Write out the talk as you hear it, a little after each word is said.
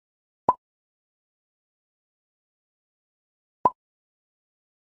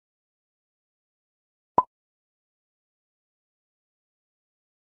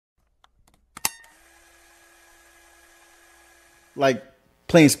like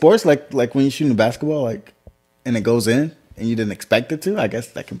playing sports, like when you're shooting a basketball, like, and it goes in and you didn't expect it to. I guess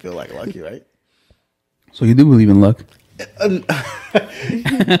that can feel like lucky, right? So you do believe in luck? Like,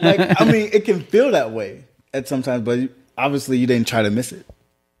 I mean, it can feel that way at sometimes, but obviously you didn't try to miss it.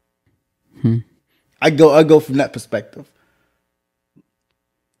 I go from that perspective.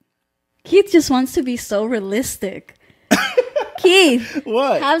 Keith just wants to be so realistic. Keith,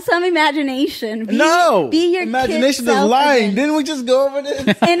 What? have some imagination. Be your imagination kid is self lying. again. Didn't we just go over this?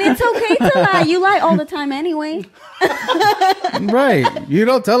 And it's okay to lie. You lie all the time anyway. Right. You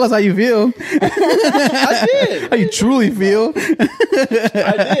don't tell us how you feel. I did. How you truly feel.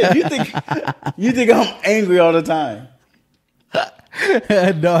 I did. You think I'm angry all the time?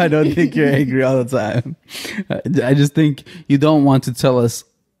 No, I don't think you're angry all the time. I just think you don't want to tell us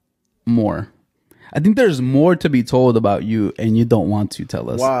more. I think there's more to be told about you, and you don't want to tell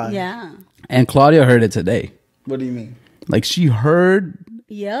us. Why? Yeah. And Claudia heard it today. What do you mean? Like, she heard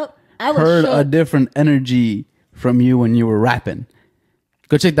Yep. I was a shook. different energy from you when you were rapping.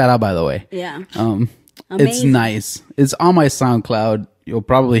 Go check that out, by the way. Yeah. It's Amazing. nice. It's on my SoundCloud. You'll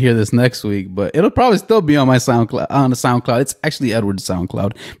probably hear this next week, but it'll probably still be on my SoundCloud. On the SoundCloud, it's actually Edward's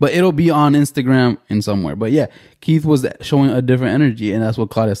SoundCloud, but it'll be on Instagram and somewhere. But yeah, Keith was showing a different energy, and that's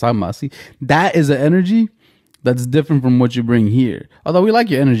what Claudia's talking about. See, that is an energy that's different from what you bring here. Although we like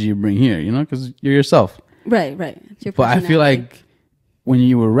your energy you bring here, you know, because you're yourself. Right. It's your But I feel personality. like when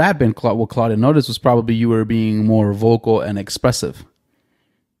you were rapping, what Claudia noticed was probably you were being more vocal and expressive.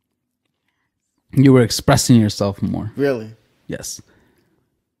 You were expressing yourself more. Really? Yes.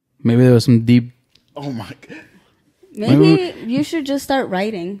 Maybe there was some deep. Oh my God. Maybe you should just start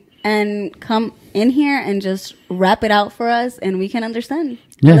writing and come in here and just rap it out for us, and we can understand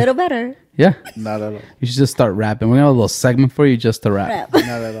Yeah. a little better. Yeah. Not at all. You should just start rapping. We're going to have a little segment for you just to rap. Rap. Not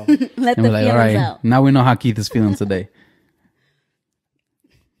at all. Let And the we're like, feelings all right, out. now we know how Keith is feeling today.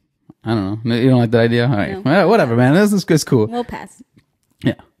 I don't know. You don't like that idea? All right. No. Well, whatever, man. This is it's cool. We'll pass.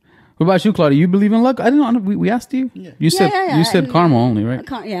 Yeah. What about you, Claudia? You believe in luck? I didn't know. We asked you. Yeah. You said Yeah. you said karma only, right?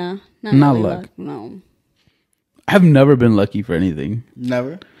 Yeah. Not really luck. No. I've never been lucky for anything.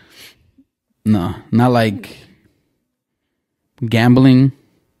 Never. No, not like gambling.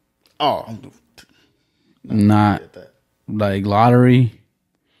 Oh, Not like lottery.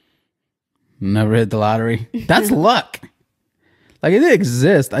 Never hit the lottery. That's luck. Like, it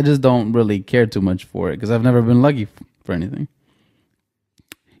exists. I just don't really care too much for it because I've never been lucky for anything.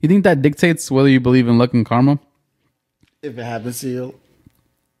 You think that dictates whether you believe in luck and karma? if it happens to you.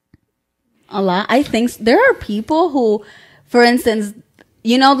 A lot. I think there are people who, for instance,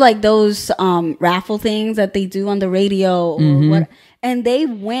 you know, like those raffle things that they do on the radio or what, and they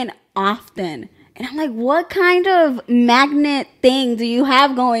win often. And I'm like, what kind of magnet thing do you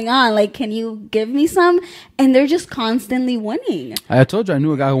have going on? Like, can you give me some? And they're just constantly winning. I told you I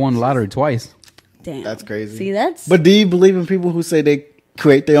knew a guy who won the lottery twice. Damn. That's crazy. See, that's... But do you believe in people who say they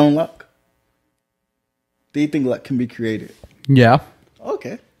create their own luck? Do you think luck can be created? Yeah.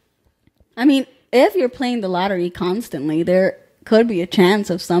 Okay. I mean, if you're playing the lottery constantly, there could be a chance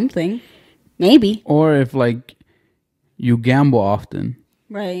of something. Maybe. Or if, like, you gamble often.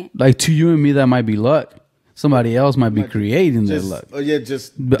 Right. Like, to you and me, that might be luck. Somebody else might be creating their luck. Oh yeah,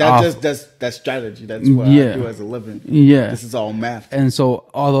 that's strategy. That's what I do as a living. Yeah. This is all math. And so,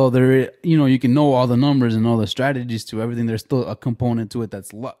 although there, you know, you can know all the numbers and all the strategies to everything, there's still a component to it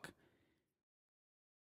that's luck.